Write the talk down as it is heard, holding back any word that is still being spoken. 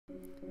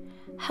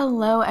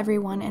Hello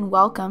everyone and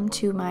welcome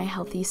to my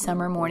healthy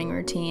summer morning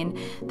routine.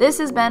 This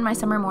has been my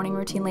summer morning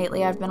routine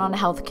lately. I've been on a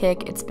health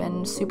kick. It's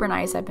been super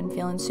nice. I've been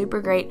feeling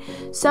super great.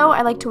 So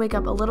I like to wake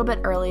up a little bit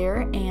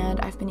earlier, and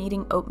I've been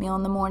eating oatmeal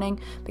in the morning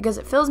because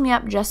it fills me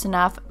up just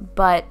enough,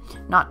 but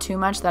not too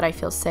much that I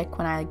feel sick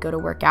when I go to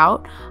work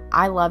out.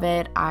 I love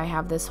it. I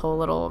have this whole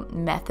little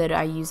method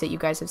I use that you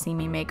guys have seen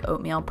me make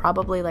oatmeal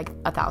probably like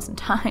 1,000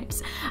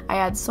 times. I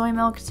add soy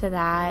milk to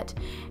that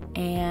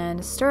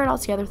and stir it all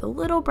together with a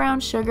little brown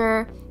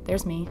sugar.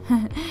 There's me.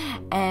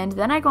 And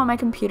then I go on my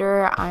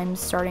computer. I'm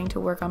starting to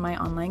work on my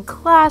online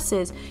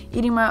classes,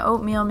 eating my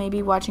oatmeal,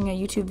 maybe watching a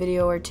YouTube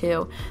video or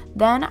two.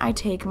 Then I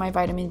take my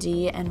vitamin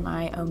D and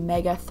my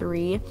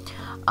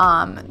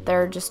omega-3.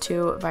 They're just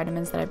two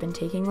vitamins that I've been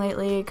taking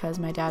lately because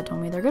my dad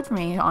told me they're good for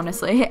me,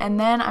 honestly. And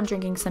then I'm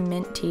drinking some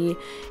mint tea.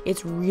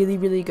 It's really,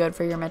 really good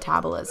for your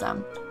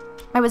metabolism.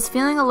 I was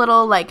feeling a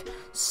little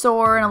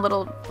sore and a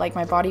little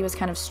my body was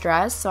kind of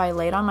stressed, so I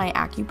laid on my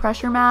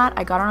acupressure mat.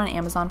 I got it on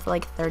Amazon for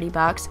like 30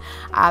 bucks.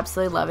 I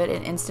absolutely love it.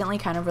 It instantly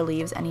kind of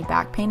relieves any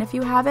back pain if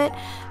you have it.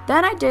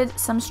 Then I did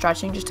some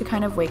stretching just to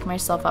kind of wake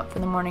myself up for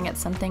the morning. It's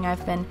something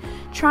I've been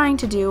trying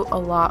to do a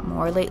lot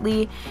more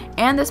lately,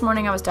 and this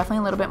morning I was definitely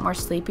a little bit more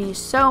sleepy,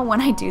 so when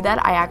I do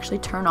that I actually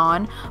turn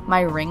on my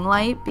ring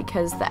light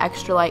because the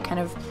extra light kind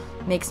of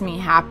makes me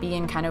happy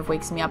and kind of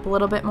wakes me up a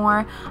little bit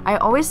more. I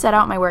always set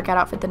out my workout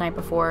outfit the night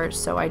before,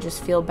 so I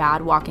just feel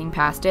bad walking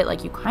past it.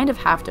 You kind of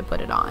have to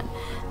put it on.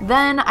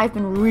 Then I've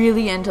been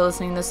really into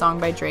listening to the song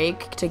by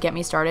Drake to get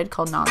me started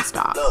called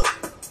Nonstop.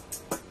 Look,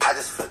 I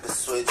just flipped the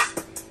switch.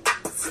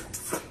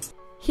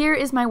 Here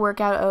is my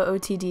workout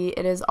OOTD.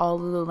 It is all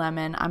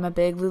Lululemon. I'm a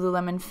big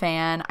Lululemon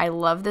fan. I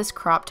love this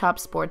crop top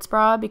sports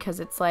bra because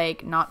it's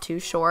not too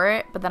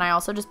short, but then I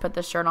also just put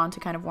this shirt on to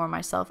kind of warm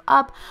myself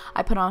up.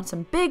 I put on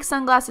some big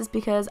sunglasses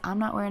because I'm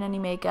not wearing any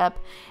makeup,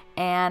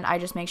 and I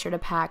just make sure to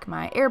pack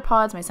my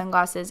AirPods, my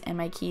sunglasses, and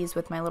my keys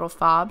with my little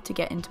fob to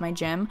get into my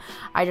gym.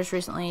 I just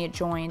recently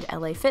joined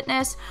LA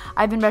Fitness.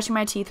 I've been brushing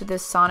my teeth with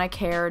this Sonic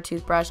hair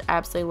toothbrush. I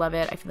absolutely love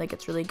it. I feel like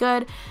it's really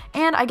good,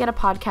 and I get a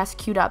podcast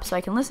queued up so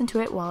I can listen to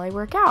it while I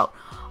work out.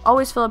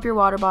 Always fill up your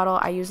water bottle.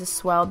 I use a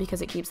Swell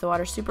because it keeps the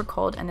water super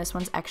cold, and this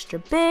one's extra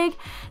big.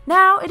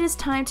 Now it is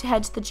time to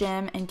head to the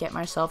gym and get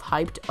myself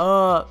hyped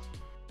up.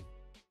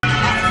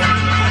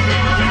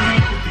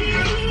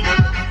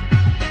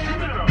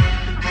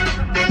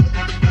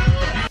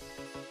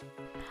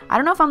 I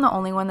don't know if I'm the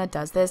only one that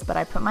does this, but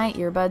I put my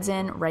earbuds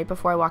in right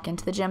before I walk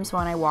into the gym, so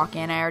when I walk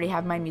in, I already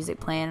have my music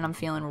playing and I'm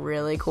feeling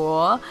really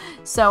cool.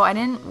 So I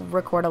didn't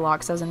record a lot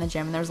because I was in the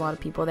gym and there's a lot of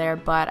people there,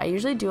 but I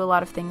usually do a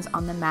lot of things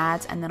on the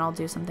mats, and then I'll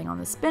do something on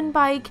the spin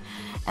bike,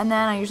 and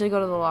then I usually go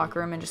to the locker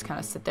room and just kind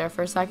of sit there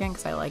for a second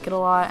because I like it a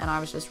lot, and I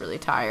was just really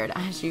tired,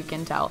 as you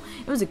can tell.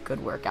 It was a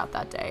good workout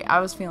that day. I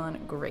was feeling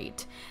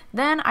great.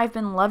 Then I've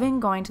been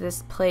loving going to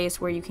this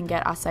place where you can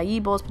get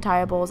acai bowls,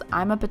 pitaya bowls.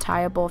 I'm a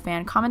pitaya bowl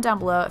fan. Comment down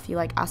below if you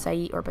like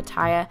acai or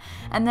pitaya.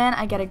 And then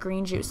I get a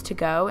green juice to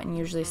go and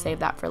usually save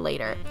that for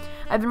later.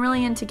 I've been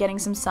really into getting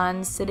some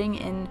sun, sitting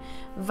in,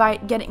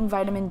 getting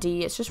vitamin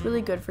D. It's just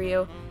really good for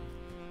you.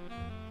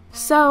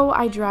 So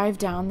I drive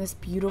down this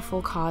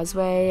beautiful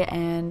causeway,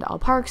 and I'll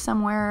park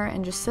somewhere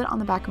and just sit on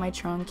the back of my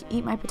trunk,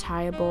 eat my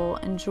pitaya bowl,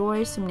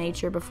 enjoy some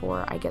nature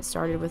before I get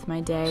started with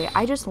my day.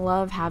 I just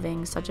love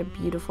having such a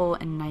beautiful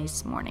and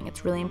nice morning.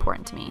 It's really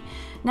important to me.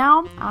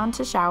 Now on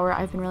to shower.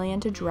 I've been really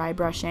into dry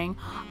brushing.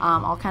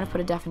 I'll kind of put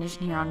a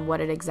definition here on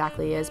what it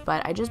exactly is,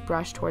 but I just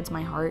brush towards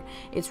my heart.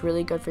 It's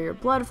really good for your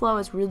blood flow.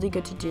 It's really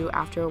good to do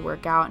after a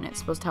workout, and it's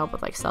supposed to help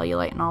with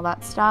cellulite and all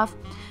that stuff.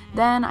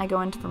 Then I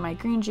go in for my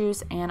green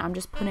juice, and I'm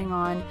just putting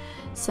on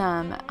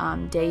some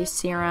day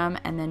serum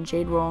and then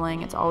jade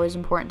rolling. It's always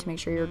important to make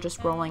sure you're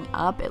just rolling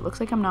up. It looks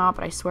like I'm not,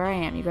 but I swear I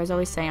am. You guys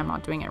always say I'm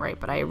not doing it right,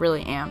 but I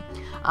really am.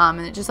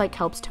 And it just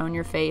helps tone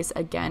your face.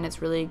 Again, it's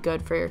really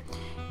good for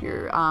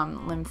your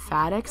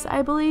lymphatics,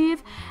 I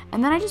believe.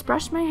 And then I just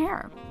brushed my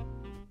hair.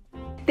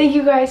 Thank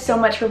you guys so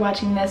much for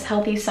watching this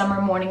healthy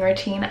summer morning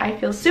routine. I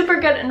feel super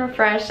good and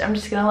refreshed. I'm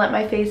just gonna let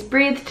my face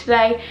breathe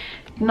today,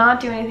 not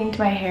do anything to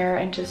my hair,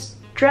 and just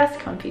dress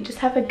comfy. Just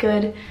have a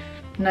good,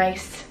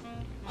 nice,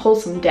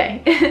 wholesome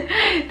day.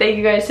 Thank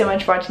you guys so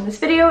much for watching this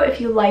video.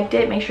 If you liked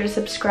it, make sure to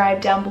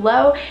subscribe down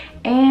below,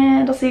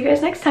 and I'll see you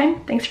guys next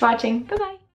time. Thanks for watching. Bye-bye.